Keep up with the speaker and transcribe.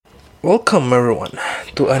Welcome everyone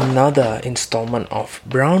to another installment of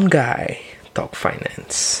Brown Guy Talk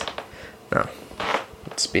Finance. Now,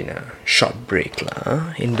 it's been a short break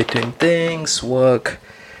in between things, work,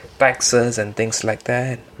 taxes and things like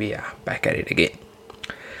that. We are back at it again.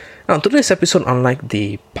 Now, today's episode, unlike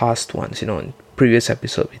the past ones, in previous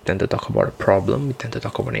episode we tend to talk about a problem, we tend to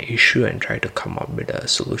talk about an issue and try to come up with a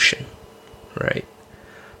solution, right?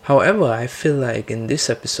 However, I feel like in this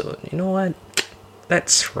episode,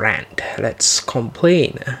 let's rant, let's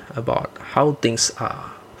complain about how things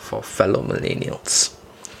are for fellow millennials,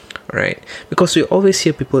 right? Because we always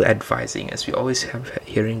hear people advising us, we always have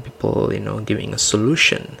hearing people, giving a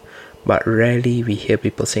solution, but rarely we hear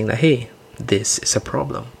people saying that, hey, this is a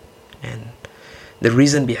problem. And the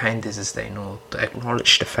reason behind this is that, to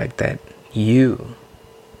acknowledge the fact that you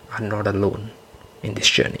are not alone in this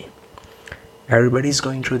journey. Everybody's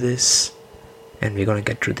going through this, and we're going to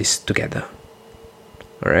get through this together.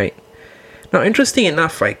 Alright. Now, interesting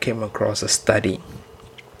enough, I came across a study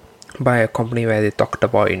by a company where they talked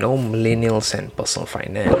about, millennials and personal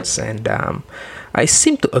finance. And I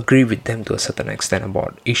seem to agree with them to a certain extent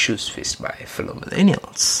about issues faced by fellow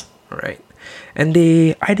millennials. Alright. And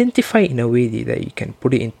they identify in a way that you can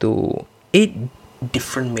put it into 8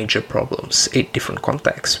 different major problems, 8 different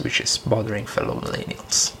contexts, which is bothering fellow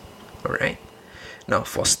millennials. Alright. Now,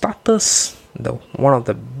 for starters, one of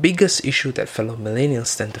the biggest issues that fellow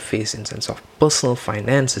millennials tend to face in terms of personal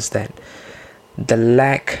finance is that the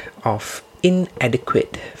lack of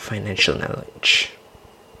inadequate financial knowledge.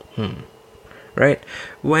 Right?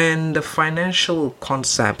 When the financial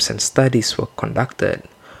concepts and studies were conducted,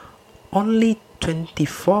 only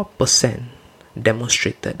 24%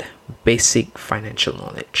 demonstrated basic financial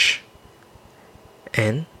knowledge.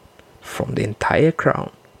 And from the entire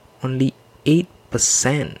crowd, only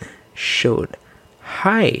 8% showed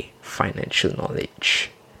high financial knowledge.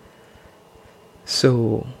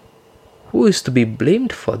 So, who is to be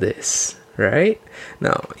blamed for this, right?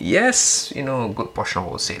 Now, yes, a good portion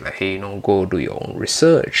will say like, hey, go do your own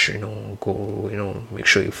research, go, make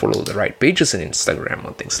sure you follow the right pages on Instagram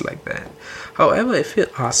or things like that. However, if you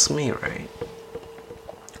ask me, right,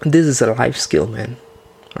 this is a life skill, man.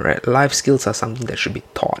 Alright, life skills are something that should be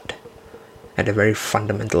taught at a very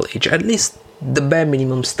fundamental age, at least the bare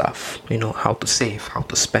minimum stuff, how to save, how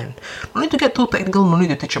to spend. No need to get too technical, no need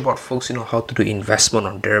to teach about folks, how to do investment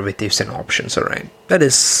on derivatives and options, alright? That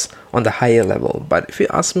is on the higher level. But if you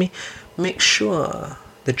ask me, make sure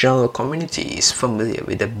the general community is familiar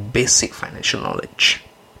with the basic financial knowledge.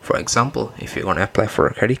 For example, if you're going to apply for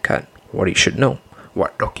a credit card, what you should know,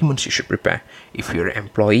 what documents you should prepare. If you're an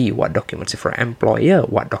employee, what documents? If you're an employer,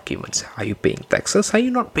 what documents? Are you paying taxes? Are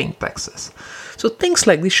you not paying taxes? So things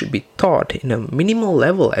like this should be taught in a minimal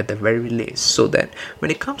level at the very least, so that when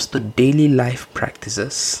it comes to daily life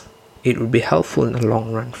practices, it would be helpful in the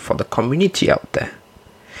long run for the community out there.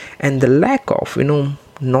 And the lack of,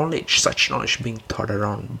 knowledge, such knowledge being taught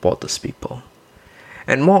around bothers people.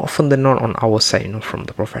 And more often than not on our side, from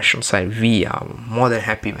the professional side, we are more than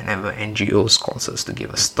happy whenever NGOs calls us to give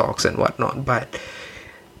us talks and whatnot. But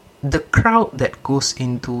the crowd that goes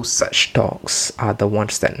into such talks are the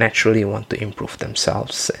ones that naturally want to improve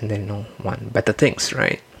themselves and then want better things,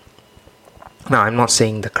 right? Now, I'm not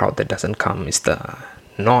saying the crowd that doesn't come is the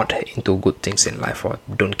not into good things in life or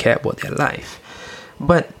don't care about their life.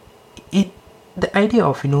 But the idea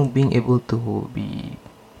of, being able to be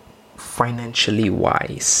financially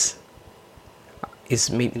wise is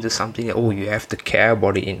made into something that, you have to care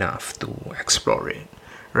about it enough to explore it,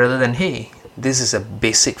 rather than, hey, this is a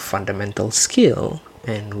basic fundamental skill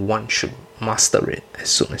and one should master it as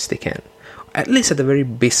soon as they can, at least at the very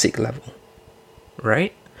basic level,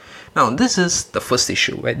 right? Now, this is the first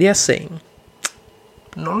issue where they are saying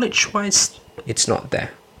knowledge wise it's not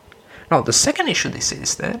there. Now, the second issue they say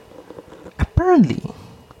is that apparently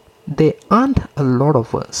there aren't a lot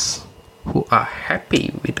of us who are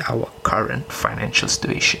happy with our current financial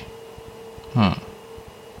situation.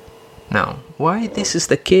 Now, why this is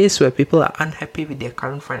the case where people are unhappy with their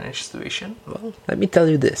current financial situation? Well, let me tell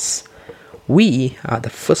you this. We are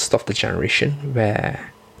the first of the generation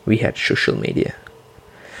where we had social media.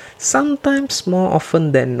 Sometimes, more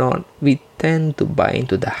often than not, we tend to buy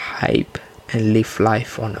into the hype and live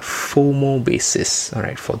life on a FOMO basis.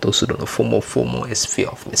 Alright, for those who don't know, FOMO is fear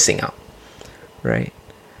of missing out. Right?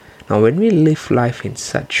 Now, when we live life in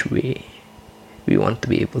such a way, we want to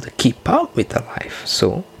be able to keep up with the life.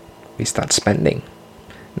 So, we start spending.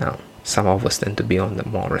 Now, some of us tend to be on the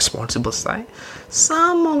more responsible side.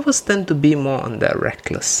 Some of us tend to be more on the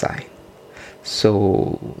reckless side.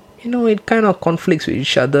 So, it kind of conflicts with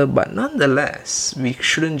each other, but nonetheless, we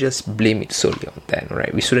shouldn't just blame it solely on that,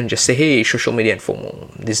 right? We shouldn't just say, hey, social media and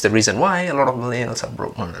FOMO, this is the reason why a lot of millennials are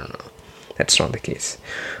broke. No. That's not the case.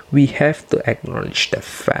 We have to acknowledge the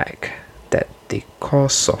fact that the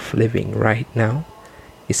cost of living right now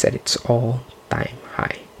is at its all-time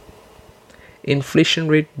high. Inflation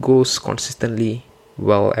rate goes consistently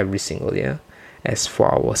well every single year. As for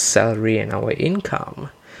our salary and our income,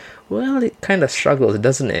 well, it kind of struggles,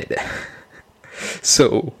 doesn't it?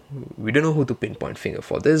 So, we don't know who to pinpoint finger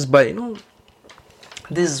for this, but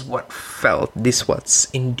this is what's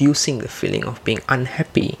inducing the feeling of being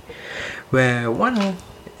unhappy, where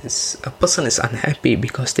a person is unhappy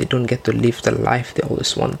because they don't get to live the life they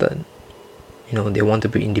always wanted. They want to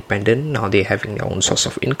be independent. Now they're having their own source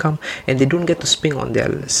of income, and they don't get to spend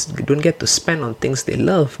on things they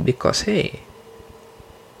love because, hey,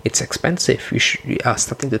 it's expensive. We are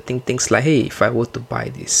starting to think things like, hey, if I were to buy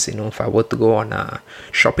this, if I were to go on a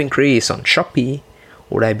shopping craze on Shopee,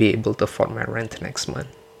 would I be able to afford my rent next month?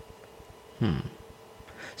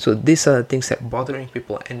 So these are the things that are bothering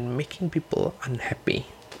people and making people unhappy.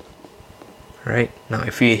 Right? Now,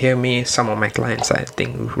 if you hear me, some of my clients, I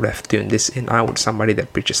think, would have tuned this in. I would somebody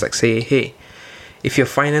that preaches like, say, hey, if your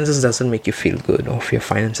finances doesn't make you feel good, or if your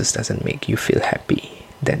finances doesn't make you feel happy,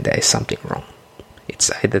 then there is something wrong.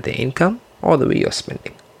 It's either the income or the way you're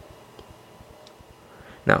spending.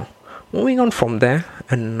 Now, moving on from there,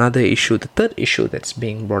 another issue, the third issue that's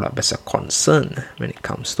being brought up as a concern when it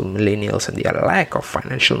comes to millennials and their lack of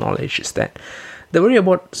financial knowledge is that they worry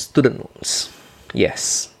about student loans.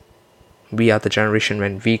 Yes, we are the generation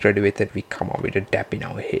when we graduated, we come up with a debt in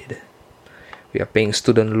our head. We are paying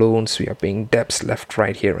student loans, we are paying debts left,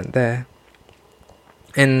 right, here and there.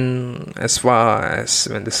 And as far as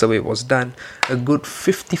when the survey was done, a good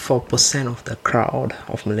 54% of the crowd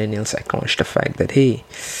of millennials acknowledged the fact that, hey,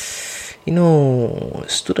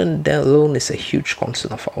 student debt loan is a huge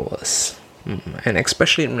concern of ours. And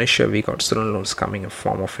especially in Malaysia, we got student loans coming in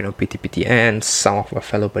form of, PTPT, and some of our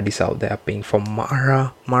fellow buddies out there are paying for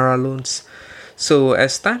Mara loans. So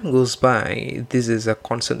as time goes by, this is a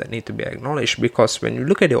concern that needs to be acknowledged, because when you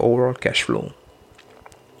look at the overall cash flow,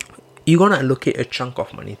 you're going to allocate a chunk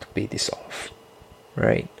of money to pay this off,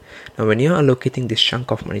 right? Now, when you're allocating this chunk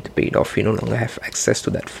of money to pay it off, you no longer have access to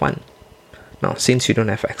that fund. Now, since you don't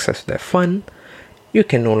have access to that fund, you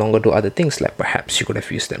can no longer do other things, like perhaps you could have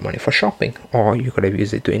used that money for shopping, or you could have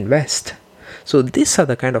used it to invest. So these are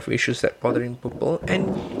the kind of issues that bothering people,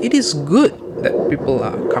 and it is good that people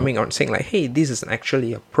are coming out saying like, hey, this is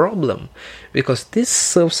actually a problem, because this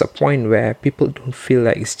serves a point where people don't feel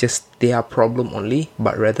like it's just their problem only,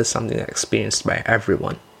 but rather something that's experienced by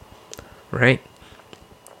everyone, right?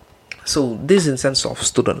 So this in sense of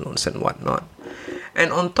student loans and whatnot.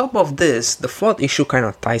 And on top of this, the fourth issue kind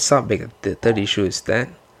of ties up because the third issue is that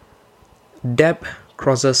debt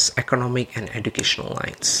crosses economic and educational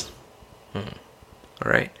lines.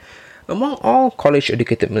 Alright. Among all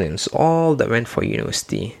college-educated millions, all that went for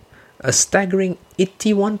university, a staggering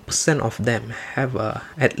 81% of them have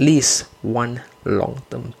at least one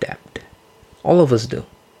long-term debt. All of us do.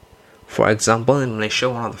 For example, in Malaysia,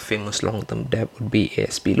 one of the famous long-term debt would be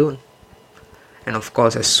ASB loan. And of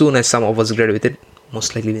course, as soon as some of us graduated,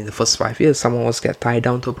 most likely in the first 5 years, some of us get tied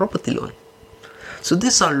down to a property loan. So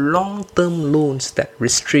these are long-term loans that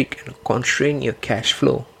restrict and constrain your cash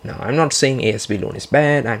flow. Now, I'm not saying ASB loan is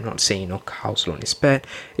bad. I'm not saying house loan is bad.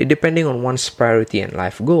 It depending on one's priority and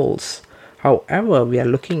life goals. However, we are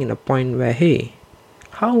looking in a point where, hey,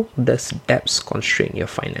 how does debts constrain your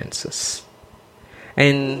finances?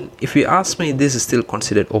 And if you ask me, this is still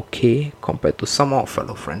considered okay compared to some of our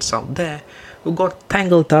fellow friends out there who got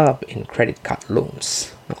tangled up in credit card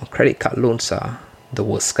loans. Now, credit card loans are the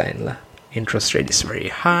worst kind. Interest rate is very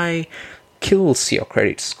high, kills your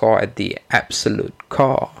credit score at the absolute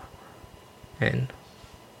core, and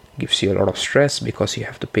gives you a lot of stress because you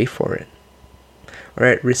have to pay for it.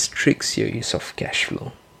 Alright, restricts your use of cash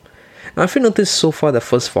flow. Now, if you notice so far, the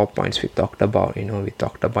first 4 points we talked about, we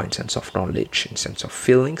talked about in sense of knowledge, in sense of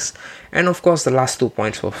feelings, and of course the last 2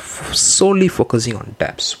 points were solely focusing on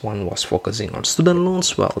debts. One was focusing on student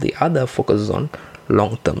loans, while the other focuses on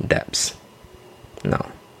long-term debts.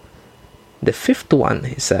 Now, the fifth one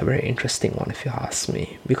is a very interesting one if you ask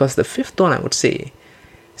me, because the fifth one, I would say,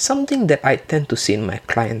 something that I tend to see in my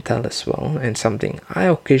clientele as well, and something I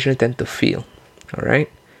occasionally tend to feel.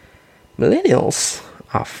 Alright, millennials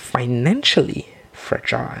are financially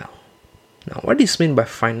fragile. Now, what does this mean by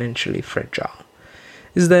financially fragile?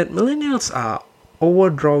 Is that millennials are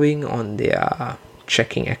overdrawing on their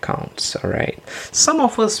checking accounts. Alright, some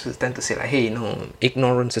of us will tend to say like, hey,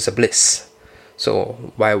 ignorance is a bliss.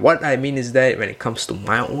 So by what I mean is that when it comes to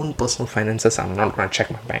my own personal finances, I'm not going to check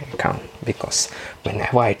my bank account, because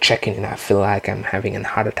whenever I check in, I feel like I'm having a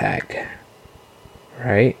heart attack,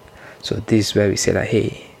 right? So this is where we say like,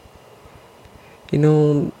 hey,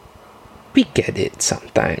 we get it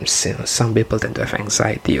sometimes. Some people tend to have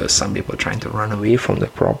anxiety, or some people trying to run away from the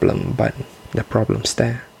problem, but the problem's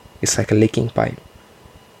there. It's like a leaking pipe.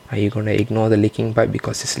 Are you going to ignore the leaking pipe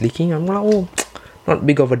because it's leaking? I'm like, not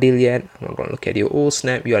big of a deal yet. I'm not going to look at you. Oh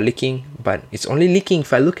snap, you are leaking. But it's only leaking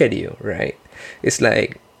if I look at you, right? It's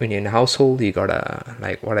like when you're in a household, you gotta,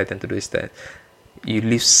 like, what I tend to do is that you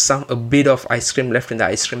leave a bit of ice cream left in the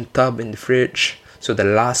ice cream tub in the fridge, so the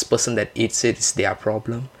last person that eats it is their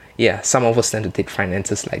problem. Yeah, some of us tend to take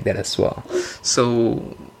finances like that as well.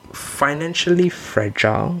 So financially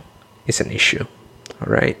fragile is an issue.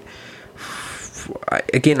 All right.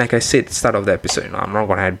 Again, like I said at the start of the episode, I'm not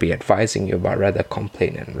going to be advising you, but rather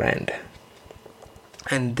complain and rant.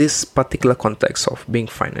 And this particular context of being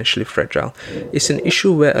financially fragile is an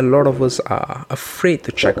issue where a lot of us are afraid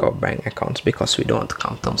to check our bank accounts, because we don't want to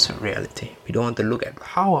come to terms with reality. We don't want to look at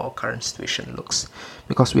how our current situation looks,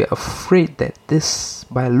 because we are afraid that this,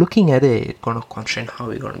 by looking at it, it's going to constrain how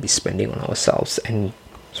we're going to be spending on ourselves. And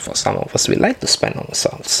for some of us, we like to spend on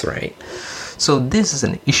ourselves, right? So this is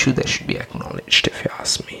an issue that should be acknowledged, if you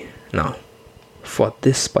ask me. Now, for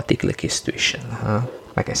this particular case situation,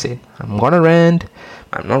 like I said, I'm not gonna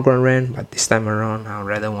rant, but this time around, I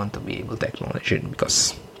rather want to be able to acknowledge it,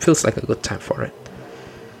 because it feels like a good time for it.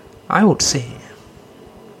 I would say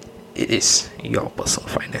it is your personal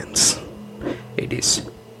finance. It is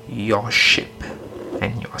your ship,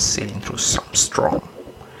 and you're sailing through some storm.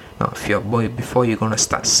 Now, before you're gonna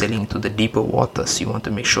start sailing to the deeper waters, you want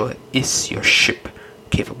to make sure, is your ship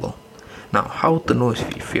capable? Now, how to know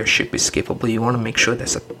if your ship is capable? You want to make sure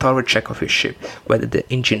there's a thorough check of your ship, whether the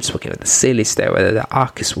engine is working, whether the sail is there, whether the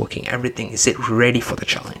arc is working, everything. Is it ready for the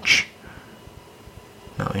challenge?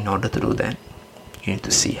 Now, in order to do that, you need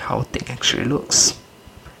to see how thing actually looks.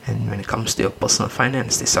 And when it comes to your personal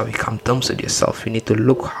finance, this is how you come to terms with yourself. You need to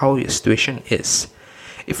look how your situation is.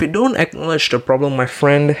 If you don't acknowledge the problem, my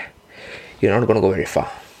friend, you're not going to go very far.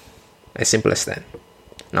 As simple as that.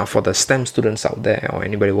 Now, for the STEM students out there, or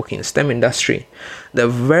anybody working in the STEM industry, the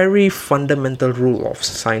very fundamental rule of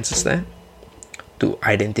science is that to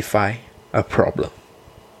identify a problem.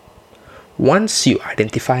 Once you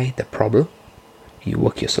identify the problem, you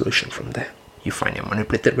work your solution from there. You find your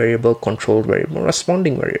manipulated variable, controlled variable,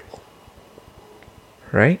 responding variable.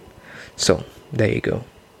 Right? So, there you go.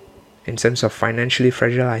 In terms of financially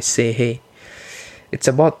fragile, I say, hey, it's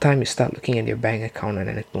about time you start looking at your bank account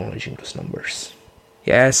and acknowledging those numbers.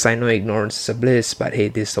 Yes, I know ignorance is a bliss, but hey,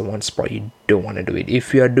 this is the one spot you don't want to do it.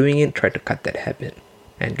 If you are doing it, try to cut that habit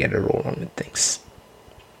and get a roll on with things.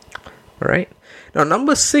 Alright? Now,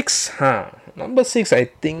 number six, I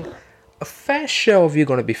think a fair share of you are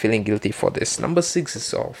going to be feeling guilty for this. Number 6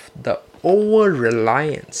 is of the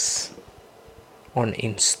over-reliance on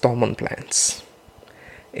installment plans.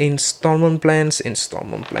 Installment plans.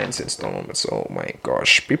 Oh my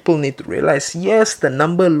gosh, people need to realize, yes, the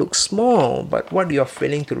number looks small, but what you're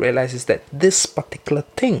failing to realize is that this particular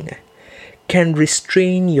thing can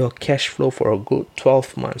restrain your cash flow for a good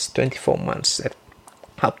 12 months, 24 months,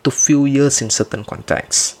 up to few years in certain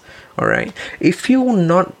contexts. Alright, if you will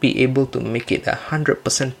not be able to make it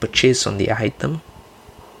 100% purchase on the item,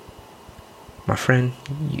 my friend,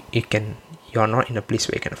 you're not in a place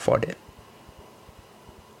where you can afford it.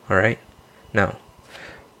 Alright, now,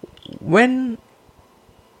 when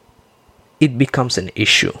it becomes an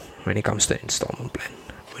issue when it comes to installment plan,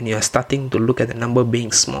 when you are starting to look at the number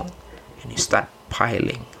being small and you start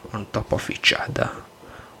piling on top of each other,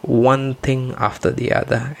 one thing after the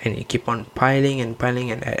other, and you keep on piling, and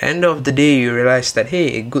at the end of the day you realize that,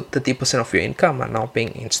 hey, a good 30% of your income are now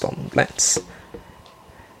paying installment plans.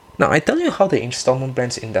 Now, I tell you how the installment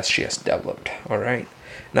plans industry has developed. Alright,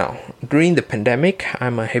 now, during the pandemic,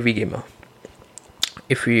 I'm a heavy gamer.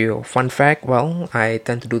 Fun fact, I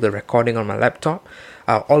tend to do the recording on my laptop.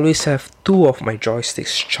 I'll always have 2 of my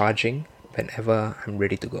joysticks charging whenever I'm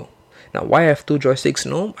ready to go. Now, why I have 2 joysticks?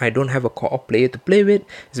 No, I don't have a co-op player to play with.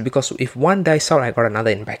 It's because if one dies out, I got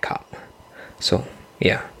another in backup. So,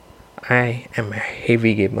 yeah, I am a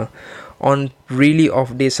heavy gamer. On really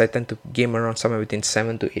off days, I tend to game around somewhere between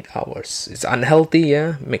 7 to 8 hours. It's unhealthy,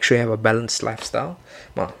 yeah. Make sure you have a balanced lifestyle.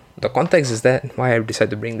 Well, the context is that why I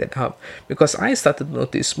decided to bring that up, because I started to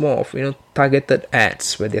notice more of targeted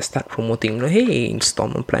ads where they start promoting, hey,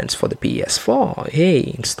 installment plans for the PS4,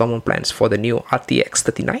 hey, installment plans for the new RTX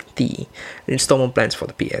 3090, installment plans for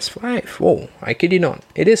the PS5. Whoa, I kid you not,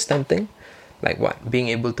 it is tempting. Like what? Being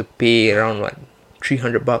able to pay around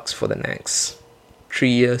 $300 for the next 3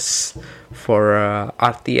 years for a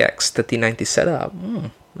RTX 3090 setup.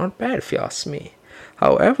 Not bad if you ask me.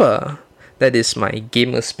 However, that is my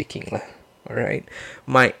gamer speaking lah. Alright,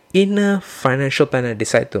 my inner financial planner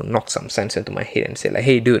decided to knock some sense into my head and say like,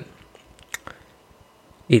 hey dude,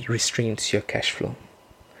 it restrains your cash flow.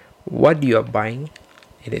 What you are buying,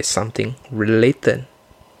 it is something related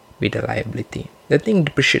with a liability. The thing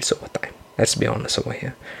depreciates over time. Let's be honest over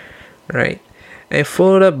here, right? And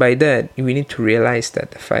further by that, we need to realize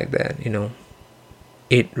that the fact that,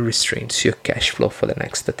 it restrains your cash flow for the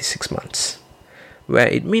next 36 months. Where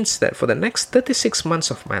it means that for the next 36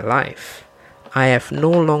 months of my life, I have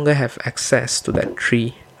no longer have access to that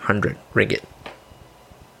 300 ringgit.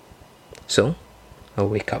 So, a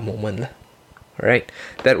wake up moment lah. Alright,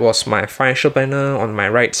 that was my financial planner on my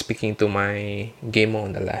right speaking to my gamer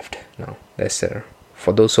on the left. Now, that's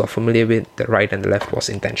for those who are familiar with, the right and the left was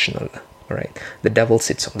intentional. Alright, the devil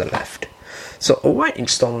sits on the left. So avoid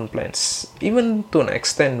installment plans, even to an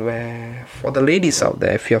extent where for the ladies out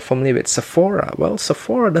there, if you're familiar with Sephora, well,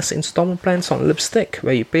 Sephora does installment plans on lipstick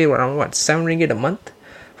where you pay around 7 ringgit a month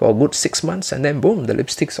for a good 6 months, and then boom, the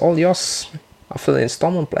lipstick's all yours after the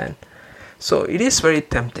installment plan. So it is very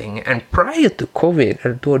tempting. And prior to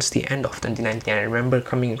COVID, towards the end of 2019, I remember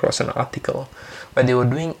coming across an article where they were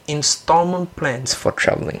doing installment plans for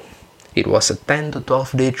traveling. It was a 10 to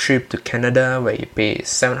 12 day trip to Canada where you pay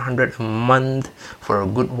 700 a month for a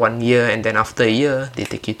good 1 year, and then after a year, they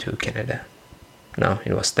take you to Canada. Now,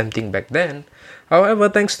 it was tempting back then. However,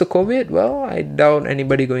 thanks to COVID, well, I doubt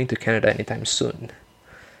anybody going to Canada anytime soon.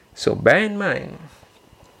 So bear in mind,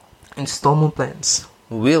 installment plans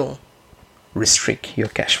will restrict your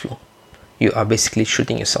cash flow. You are basically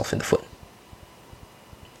shooting yourself in the foot.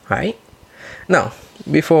 Right? Now,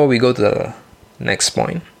 before we go to the next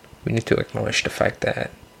point, we need to acknowledge the fact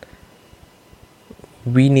that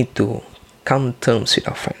we need to come to terms with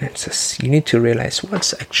our finances. You need to realize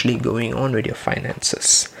what's actually going on with your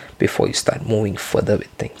finances before you start moving further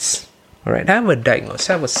with things. Alright, have a diagnose,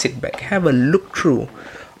 have a sit back, have a look through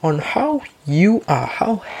on how you are,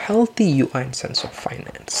 how healthy you are in sense of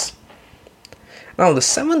finance. Now, the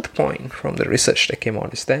 7th point from the research that came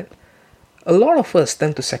out is that a lot of us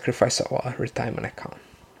tend to sacrifice our retirement account.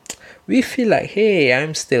 We feel like, hey,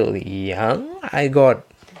 I'm still young, I got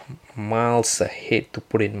miles ahead to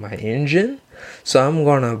put in my engine, so I'm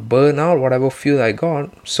gonna burn out whatever fuel I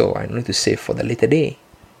got, so I need to save for the later day,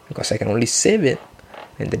 because I can only save it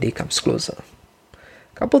when the day comes closer.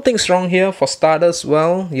 Couple things wrong here. For starters,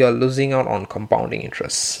 well, you're losing out on compounding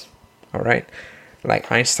interest. Alright,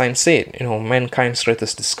 like Einstein said, mankind's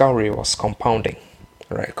greatest discovery was compounding.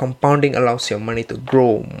 Alright, compounding allows your money to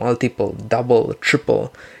grow, multiple, double,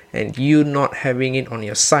 triple, and you not having it on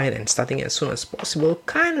your side and starting as soon as possible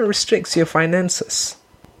kind of restricts your finances.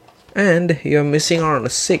 And you're missing out on a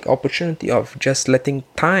sick opportunity of just letting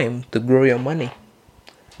time to grow your money.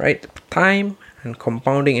 Right? Time and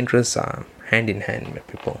compounding interest are hand in hand, my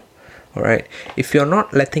people. Alright? If you're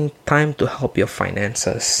not letting time to help your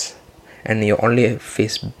finances, and you only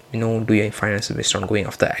do your finances based on going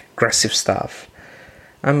after aggressive stuff,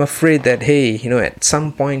 I'm afraid that, hey, at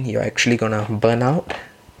some point you're actually gonna burn out,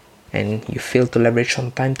 and you fail to leverage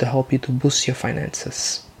on time to help you to boost your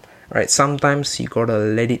finances. Right? Sometimes you gotta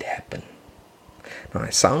let it happen. Now, I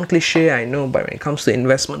sound cliche, I know, but when it comes to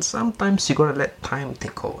investment, sometimes you gotta let time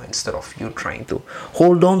take over instead of you trying to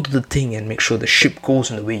hold on to the thing and make sure the ship goes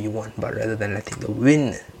in the way you want, but rather than letting the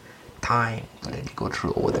wind, time, to let it go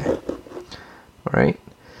through over there. Alright?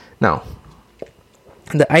 Now,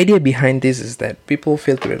 the idea behind this is that people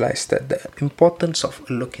fail to realize that the importance of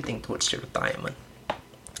allocating towards your retirement.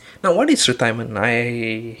 Now, what is retirement?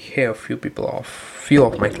 I hear a few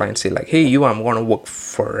of my clients say like, hey, I'm gonna work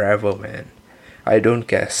forever, man. I don't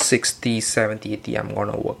care, 60, 70, 80, I'm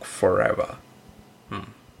gonna work forever.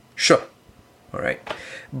 Sure. Alright.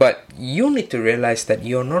 But you need to realize that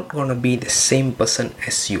you're not gonna be the same person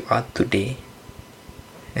as you are today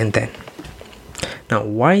and then. Now,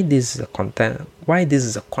 why this is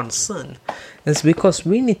a concern is because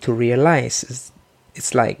we need to realize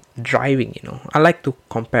it's like driving, I like to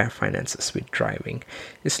compare finances with driving.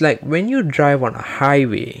 It's like when you drive on a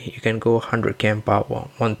highway, you can go 100 km per hour,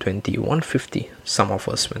 120, 150. Some of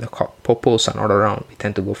us, when the popos are not around, we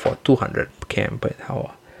tend to go for 200 km per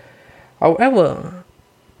hour. However,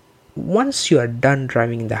 once you are done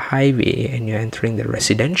driving the highway and you're entering the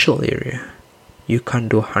residential area, you can't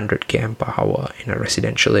do 100 km per hour in a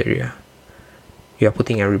residential area. You are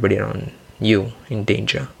putting everybody around you in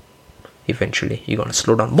danger. Eventually, you're going to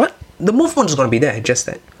slow down. But the movement is going to be there, just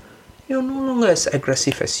that you're no longer as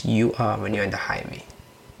aggressive as you are when you're in the highway.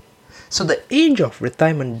 So the age of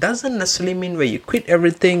retirement doesn't necessarily mean where you quit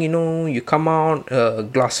everything, you come out, a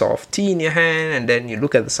glass of tea in your hand, and then you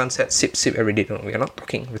look at the sunset, sip every day. No, we are not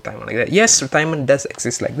talking retirement like that. Yes, retirement does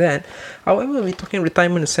exist like that. However, we're talking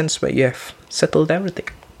retirement in a sense where you have settled everything.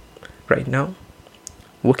 Right now,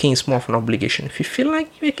 working is more of an obligation. If you feel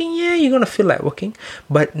like working, yeah, you're going to feel like working.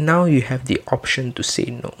 But now you have the option to say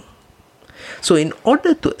no. So in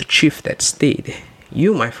order to achieve that state,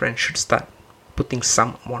 you, my friend, should start putting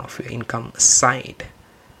some amount of your income aside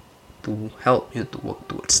to help you to work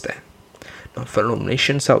towards that. Now, fellow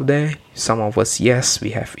Malaysians out there, some of us, yes,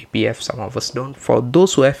 we have EPF, some of us don't. For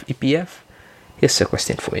those who have EPF, here's a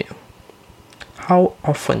question for you. How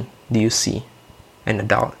often do you see an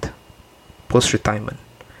adult post-retirement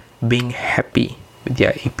being happy with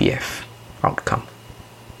their EPF outcome?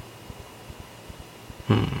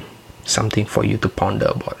 Something for you to ponder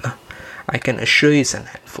about. I can assure you it's an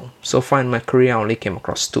handful. So far in my career, I only came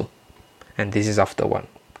across 2. And this is after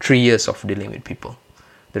 3 years of dealing with people.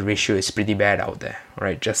 The ratio is pretty bad out there,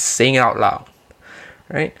 right? Just saying it out loud,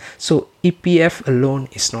 right? So EPF alone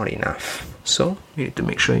is not enough. So you need to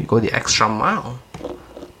make sure you go the extra mile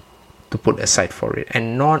to put aside for it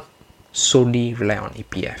and not solely rely on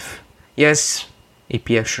EPF. Yes,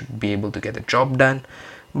 EPF should be able to get the job done,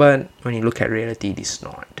 but when you look at reality, it is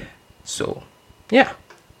not. So, yeah.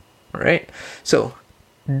 Alright, so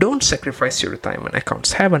don't sacrifice your retirement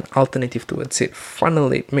accounts. Have an alternative towards it.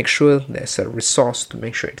 Funnel it. Make sure there's a resource to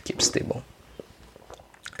make sure it keeps stable.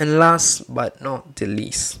 And last but not the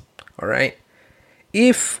least, alright,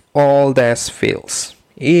 if all this fails,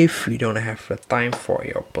 if you don't have the time for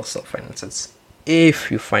your personal finances, if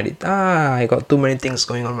you find it, I got too many things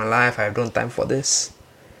going on in my life, I have no time for this,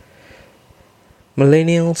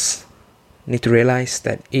 millennials need to realize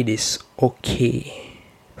that it is okay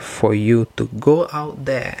for you to go out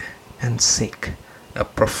there and seek a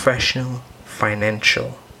professional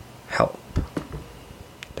financial help.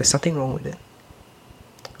 There's nothing wrong with it.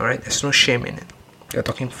 Alright, there's no shame in it. You're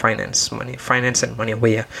talking finance and money,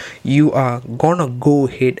 where you are gonna go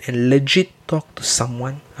ahead and legit talk to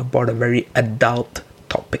someone about a very adult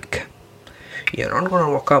topic. You're not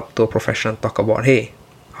gonna walk up to a professional and talk about, hey,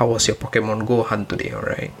 how was your Pokemon Go hunt today,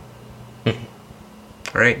 alright?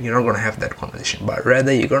 Right? You're not going to have that conversation, but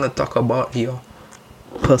rather you're going to talk about your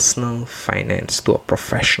personal finance to a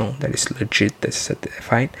professional that is legit, that's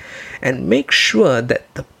certified, and make sure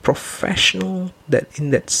that the professional that in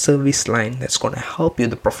that service line that's going to help you,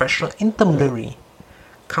 the professional intermediary,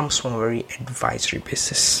 comes from a very advisory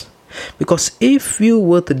basis. Because if you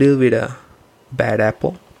were to deal with a bad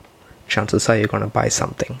apple, chances are you're going to buy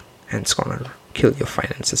something and it's going to kill your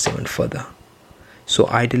finances even further. So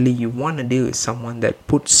ideally, you want to deal with someone that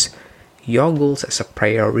puts your goals as a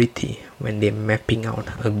priority when they're mapping out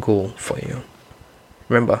a goal for you.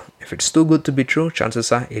 Remember, if it's too good to be true, chances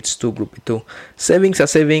are it's too good to be true. Savings are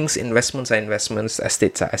savings, investments are investments,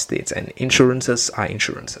 estates are estates, and insurances are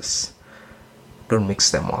insurances. Don't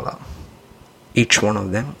mix them all up. Each one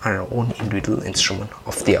of them are our own individual instrument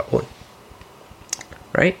of their own.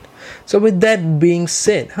 Right? So with that being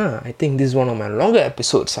said, I think this is one of my longer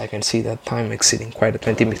episodes. I can see that time exceeding quite a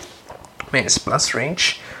 20 minutes plus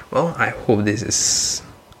range. Well, I hope this is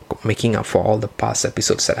making up for all the past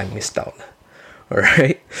episodes that I missed out.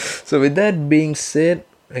 Alright, so with that being said,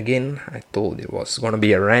 again, I told it was going to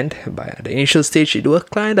be a rant. By the initial stage, it was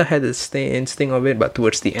kind of had the instinct of it, but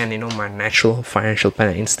towards the end, my natural financial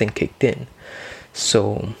planner instinct kicked in.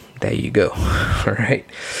 So there you go. Alright,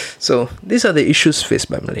 so these are the issues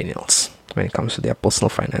faced by millennials when it comes to their personal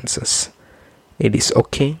finances. It is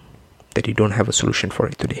okay that you don't have a solution for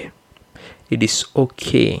it today. It is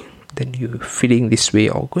okay that you're feeling this way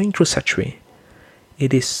or going through such way.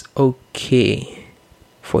 It is okay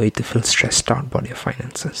for you to feel stressed out about your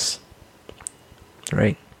finances.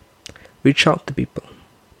 Right? Reach out to people.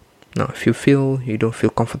 Now, if you feel you don't feel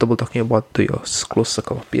comfortable talking about to your close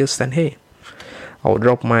circle of peers, then hey, I'll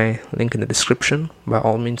drop my link in the description. By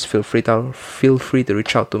all means, feel free to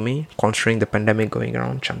reach out to me. Considering the pandemic going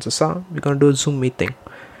around, chances are we're going to do a Zoom meeting.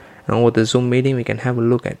 And over the Zoom meeting, we can have a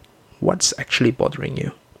look at what's actually bothering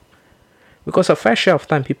you. Because a fair share of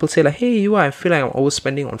time, people say like, hey, I feel like I'm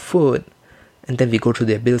overspending on food. And then we go through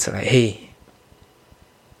their bills and like, hey,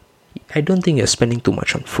 I don't think you're spending too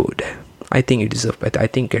much on food. I think you deserve better. I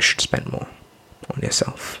think you should spend more on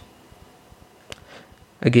yourself.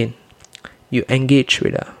 Again, you engage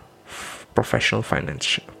with a professional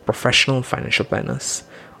financial planners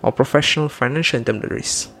or professional financial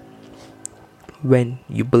intermediaries when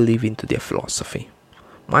you believe into their philosophy.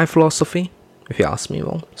 My philosophy, if you ask me,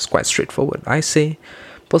 well, it's quite straightforward. I say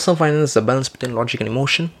personal finance is a balance between logic and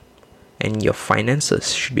emotion. and your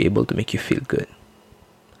finances should be able to make you feel good.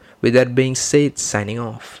 With that being said, signing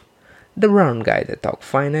off, the brown guy that talk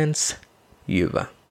finance, Yuva.